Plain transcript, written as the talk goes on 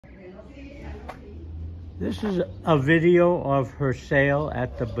This is a video of her sale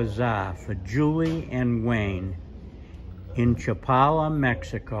at the Bazarre for Julie and Wayne in Chapala,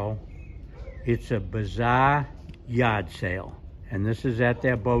 Mexico. It's a Bazarre yard sale, and this is at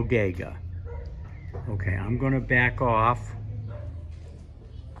their bodega. Okay, I'm gonna back off.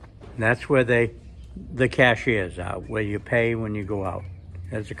 That's where the cashiers are, where you pay when you go out.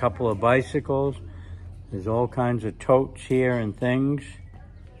 There's a couple of bicycles. There's all kinds of totes here and things.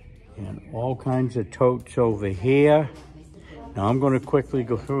 And all kinds of totes over here. Now I'm going to quickly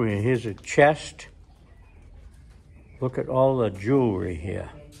go through here. Here's a chest. Look at all the jewelry here.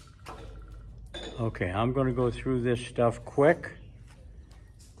 Okay, I'm going to go through this stuff quick.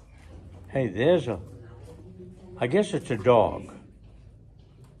 Hey, I guess it's a dog.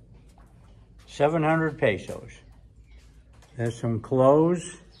 700 pesos. There's some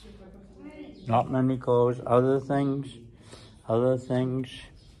clothes. Not many clothes. Other things.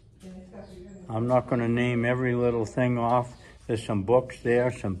 I'm not going to name every little thing off. There's some books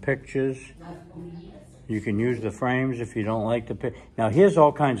there, some pictures. You can use the frames if you don't like the picture. Now, here's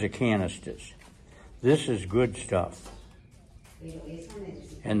all kinds of canisters. This is good stuff.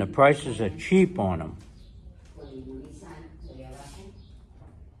 And the prices are cheap on them.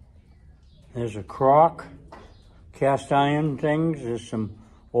 There's a crock, cast iron things. There's some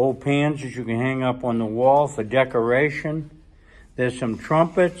old pans that you can hang up on the wall for decoration. There's some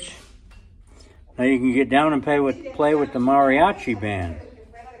trumpets. Now you can get down and play with the mariachi band.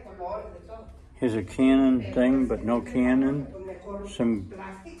 Here's a cannon thing, but no cannon. Some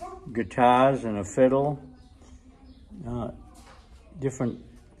guitars and a fiddle. Different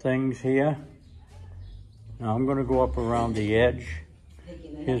things here. Now I'm going to go up around the edge.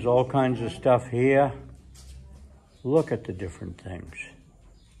 Here's all kinds of stuff here. Look at the different things.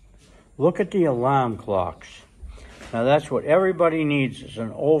 Look at the alarm clocks. Now that's what everybody needs, is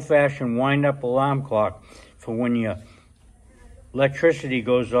an old-fashioned wind-up alarm clock for when your electricity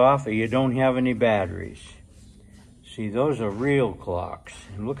goes off or you don't have any batteries. See, those are real clocks.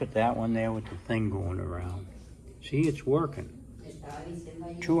 And look at that one there with the thing going around. See, it's working.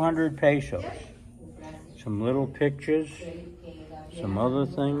 200 pesos. Some little pictures, some other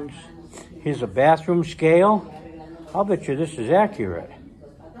things. Here's a bathroom scale. I'll bet you this is accurate.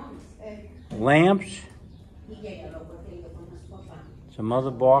 Lamps. Some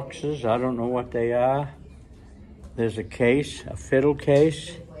other boxes, I don't know what they are. There's a case, a fiddle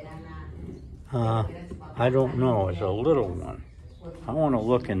case. I don't know, it's a little one. I want to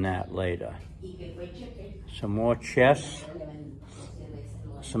look in that later. Some more chests.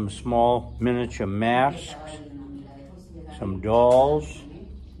 Some small miniature masks. Some dolls.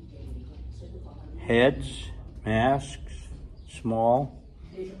 Heads, masks, small.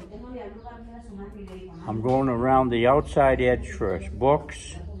 I'm going around the outside edge first.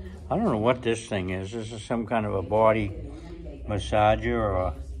 Books. I don't know what this thing is. This is some kind of a body massager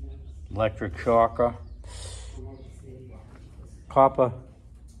or electric shocker. Copper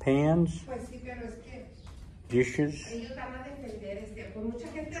pans. Dishes.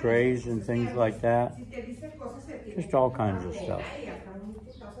 Trays and things like that. Just all kinds of stuff.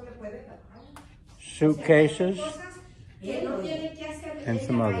 Suitcases. And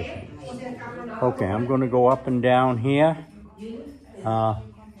some other things. Okay, I'm going to go up and down here.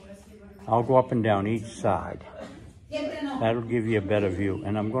 I'll go up and down each side. That'll give you a better view.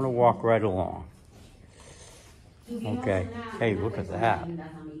 And I'm going to walk right along. Okay. Hey, look at that.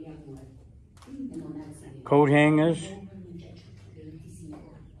 Coat hangers.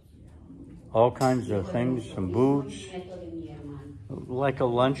 All kinds of things. Some boots. Like a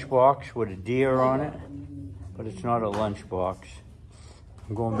lunchbox with a deer on it. But it's not a lunchbox.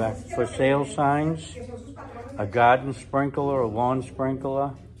 I'm going back for sale signs, a garden sprinkler, a lawn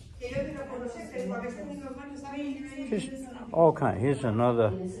sprinkler. Just all kinds. Here's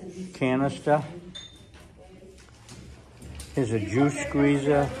another canister. Here's a juice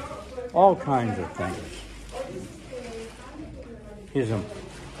squeezer. All kinds of things. Here's a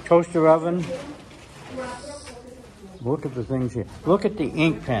toaster oven. Look at the things here. Look at the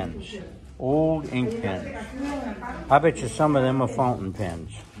ink pens. Old ink pens. I bet you some of them are fountain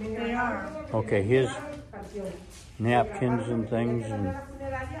pens. Okay, here's napkins and things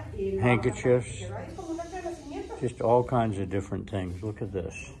and handkerchiefs. Just all kinds of different things. Look at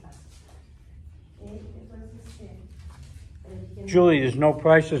this. Julie, there's no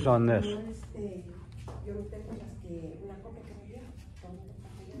prices on this.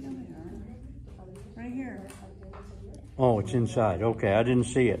 Right here. Oh, it's inside. Okay, I didn't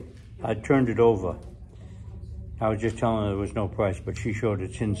see it. I turned it over. I was just telling her there was no price, but she showed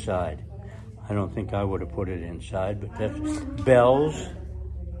it's inside. I don't think I would have put it inside, but that's bells.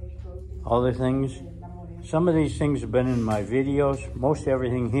 other things. Some of these things have been in my videos. Most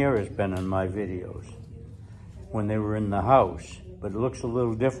everything here has been in my videos when they were in the house. But it looks a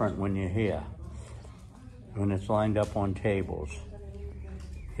little different when you're here, when it's lined up on tables.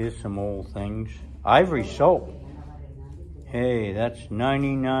 Here's some old things. Ivory soap. Hey, that's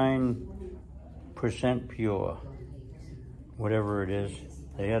 99% pure. Whatever it is.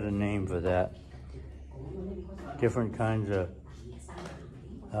 They had a name for that. Different kinds of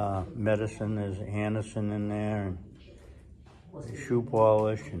medicine. There's Anderson in there, and shoe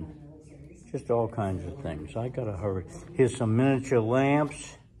polish, and just all kinds of things. I gotta hurry. Here's some miniature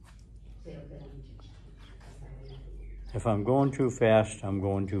lamps. If I'm going too fast, I'm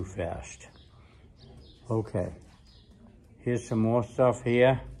going too fast. Okay. Here's some more stuff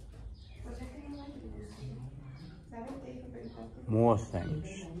here. More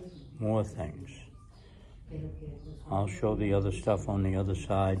things. More things. I'll show the other stuff on the other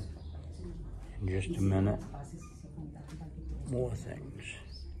side in just a minute. More things.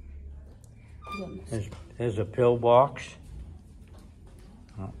 There's a pill box.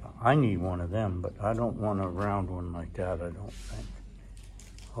 I need one of them, but I don't want a round one like that, I don't think.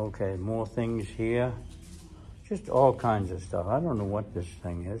 Okay, more things here. Just all kinds of stuff. I don't know what this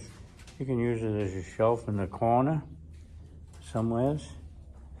thing is. You can use it as a shelf in the corner somewheres.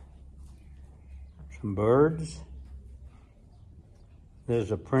 Some birds.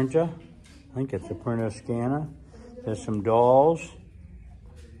 There's a printer. I think it's a printer scanner. There's some dolls.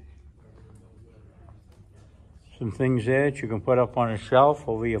 Some things there that you can put up on a shelf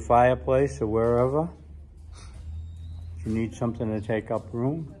over your fireplace or wherever. If you need something to take up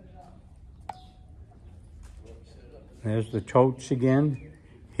room. There's the totes again.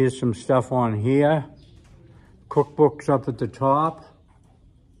 Here's some stuff on here. Cookbooks up at the top.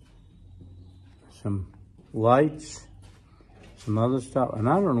 Some lights. Some other stuff. And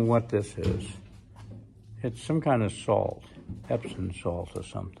I don't know what this is. It's some kind of salt. Epsom salt or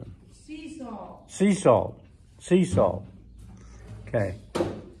something. Sea salt. Sea salt. Sea salt. Okay.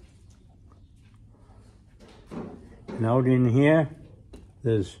 And out in here,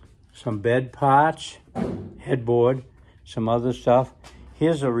 there's some bed parts, headboard, some other stuff.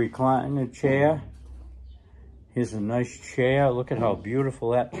 Here's a recliner chair. Here's a nice chair. Look at how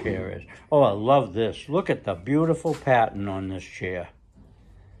beautiful that chair is. Oh, I love this. Look at the beautiful pattern on this chair.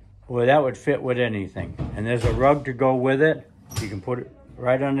 Boy, that would fit with anything. And there's a rug to go with it. You can put it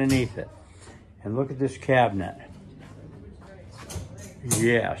right underneath it. And look at this cabinet.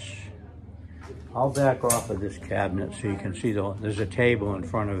 Yes. I'll back off of this cabinet so you can see there's a table in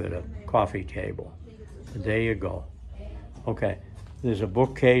front of it, a coffee table. But there you go. Okay, there's a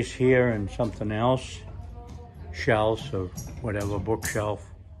bookcase here and something else. Shelves or whatever, bookshelf.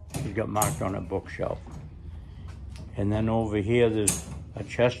 He's got marked on a bookshelf. And then over here there's a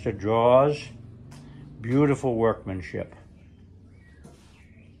chest of drawers. Beautiful workmanship.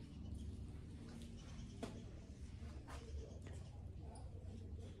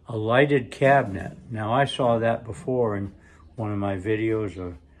 A lighted cabinet. Now I saw that before in one of my videos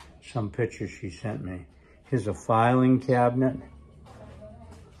or some pictures she sent me. Here's a filing cabinet.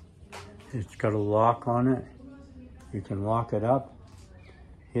 It's got a lock on it. You can lock it up.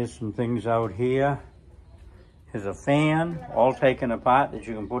 Here's some things out here. Here's a fan, all taken apart that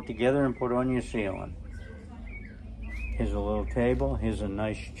you can put together and put on your ceiling. Here's a little table. Here's a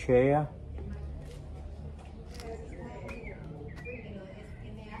nice chair.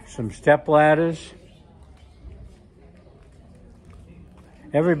 Some step ladders.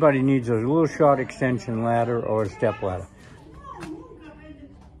 Everybody needs a little short extension ladder or a step ladder.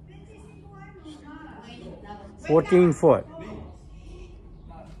 14 foot.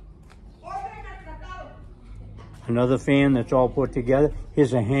 Another fan that's all put together.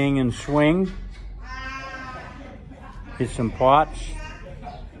 Here's a hang and swing. Here's some pots.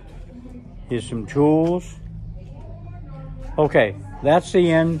 Here's some tools. Okay, that's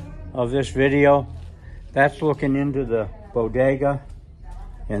the end of this video. That's looking into the bodega.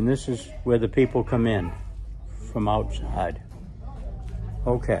 And this is where the people come in from outside.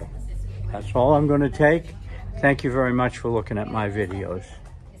 Okay, that's all I'm going to take. Thank you very much for looking at my videos.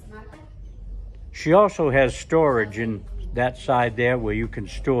 She also has storage in that side there where you can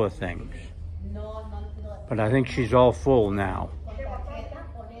store things. But I think she's all full now.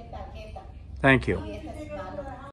 Thank you.